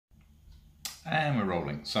And we're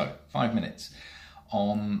rolling. So, 5 minutes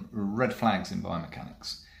on red flags in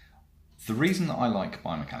biomechanics. The reason that I like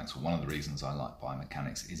biomechanics, or one of the reasons I like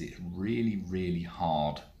biomechanics, is it's really, really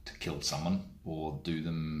hard to kill someone or do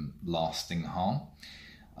them lasting harm,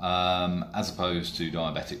 as opposed to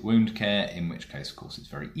diabetic wound care, in which case, of course, it's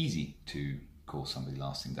very easy to cause somebody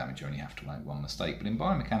lasting damage. You only have to make one mistake. But in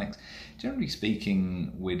biomechanics, generally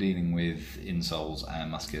speaking, we're dealing with insoles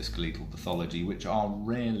and musculoskeletal pathology, which are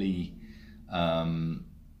rarely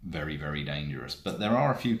very, very dangerous. But there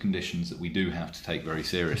are a few conditions that we do have to take very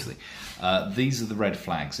seriously. These are the red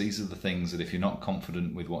flags. These are the things that if you're not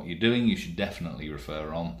confident with what you're doing, you should definitely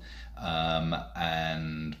refer on,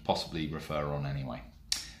 and possibly refer on anyway.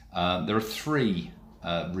 There are three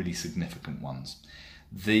really significant ones.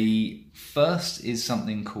 The first is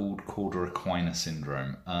something called Cordura quiner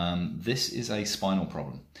syndrome. This is a spinal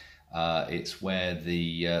problem. It's where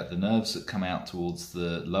the nerves that come out towards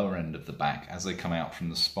the lower end of the back, as they come out from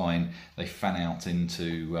the spine, they fan out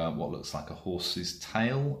into what looks like a horse's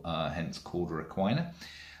tail, hence Cordura quiner.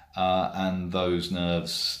 And those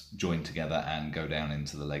nerves join together and go down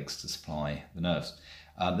into the legs to supply the nerves.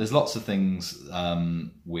 There's lots of things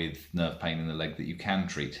with nerve pain in the leg that you can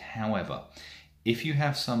treat. However, if you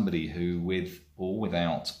have somebody who, with or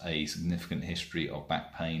without a significant history of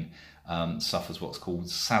back pain, suffers what's called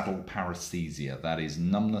saddle paresthesia, that is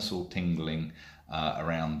numbness or tingling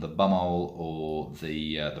around the bumhole or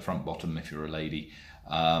the front bottom if you're a lady,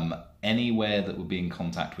 anywhere that would be in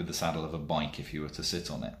contact with the saddle of a bike if you were to sit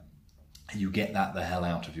on it, you get that the hell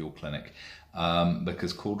out of your clinic,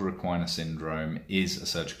 because Cordura quiner syndrome is a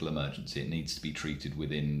surgical emergency. It needs to be treated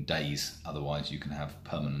within days, otherwise you can have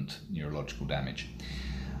permanent neurological damage.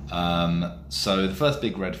 So the first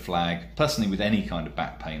big red flag, personally with any kind of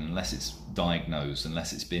back pain, unless it's diagnosed,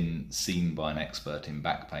 unless it's been seen by an expert in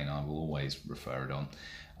back pain, I will always refer it on.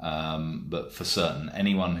 But for certain,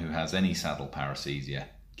 anyone who has any saddle paresthesia,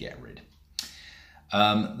 get rid.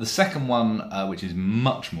 The second one, which is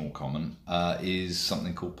much more common, is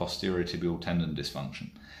something called posterior tibial tendon dysfunction.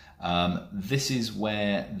 This is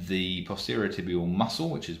where the posterior tibial muscle,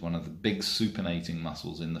 which is one of the big supinating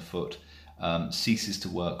muscles in the foot, ceases to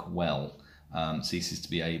work well, ceases to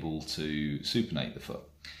be able to supinate the foot.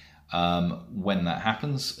 When that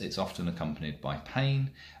happens, it's often accompanied by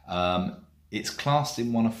pain. It's classed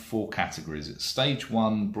in one of four categories. Stage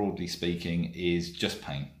one, broadly speaking, is just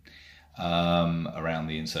pain around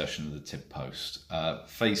the insertion of the tib post.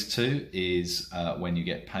 Phase two is when you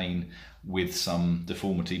get pain with some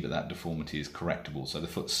deformity, but that deformity is correctable. So the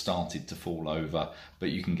foot started to fall over, but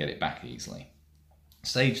you can get it back easily.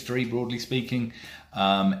 Stage three, broadly speaking,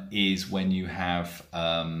 is when you have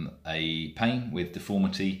a pain with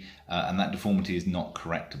deformity, and that deformity is not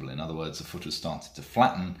correctable. In other words, the foot has started to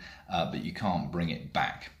flatten, but you can't bring it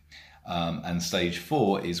back. And stage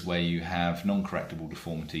four is where you have non-correctable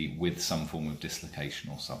deformity with some form of dislocation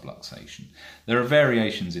or subluxation. There are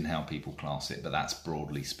variations in how people class it, but that's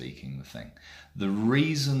broadly speaking the thing. The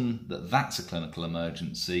reason that that's a clinical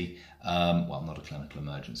emergency, well, not a clinical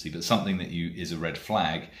emergency, but something that is a red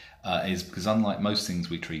flag, is because unlike most things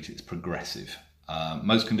we treat, it's progressive.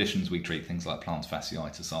 Most conditions we treat, things like plantar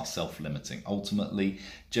fasciitis, are self-limiting. Ultimately,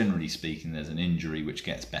 generally speaking, there's an injury which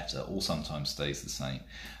gets better or sometimes stays the same.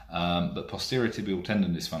 But posterior tibial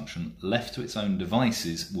tendon dysfunction, left to its own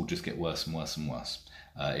devices, will just get worse and worse and worse.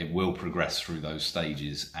 It will progress through those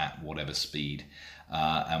stages at whatever speed.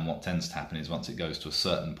 And what tends to happen is once it goes to a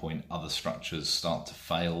certain point, other structures start to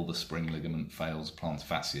fail. The spring ligament fails, plantar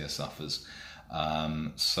fascia suffers.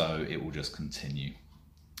 So it will just continue.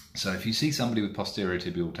 So if you see somebody with posterior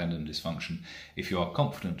tibial tendon dysfunction, if you are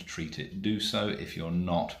confident to treat it, do so. If you're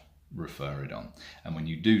not, refer it on. And when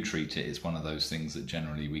you do treat it, it's one of those things that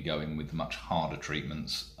generally we go in with much harder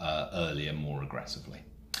treatments earlier, more aggressively.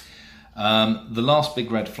 The last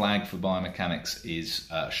big red flag for biomechanics is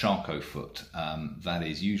Charcot foot. That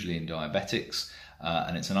is usually in diabetics,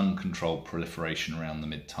 and it's an uncontrolled proliferation around the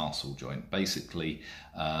mid-tarsal joint. Basically,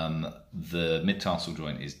 the mid-tarsal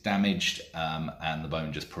joint is damaged, and the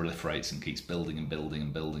bone just proliferates and keeps building and building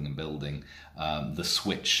and building and building. The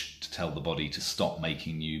switch to tell the body to stop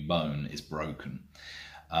making new bone is broken.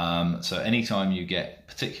 So anytime you get,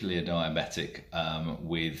 particularly a diabetic,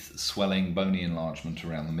 with swelling, bony enlargement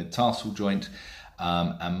around the mid-tarsal joint,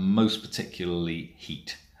 and most particularly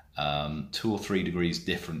heat, 2 or 3 degrees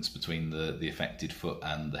difference between the affected foot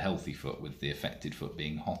and the healthy foot, with the affected foot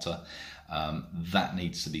being hotter, that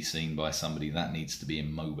needs to be seen by somebody. That needs to be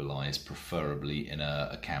immobilized, preferably in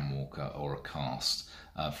a cam walker or a cast,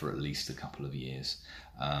 for at least a couple of years.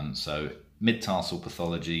 So mid-tarsal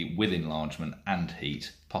pathology with enlargement and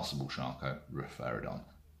heat, possible Charcot, refer it on.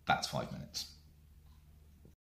 That's 5 minutes.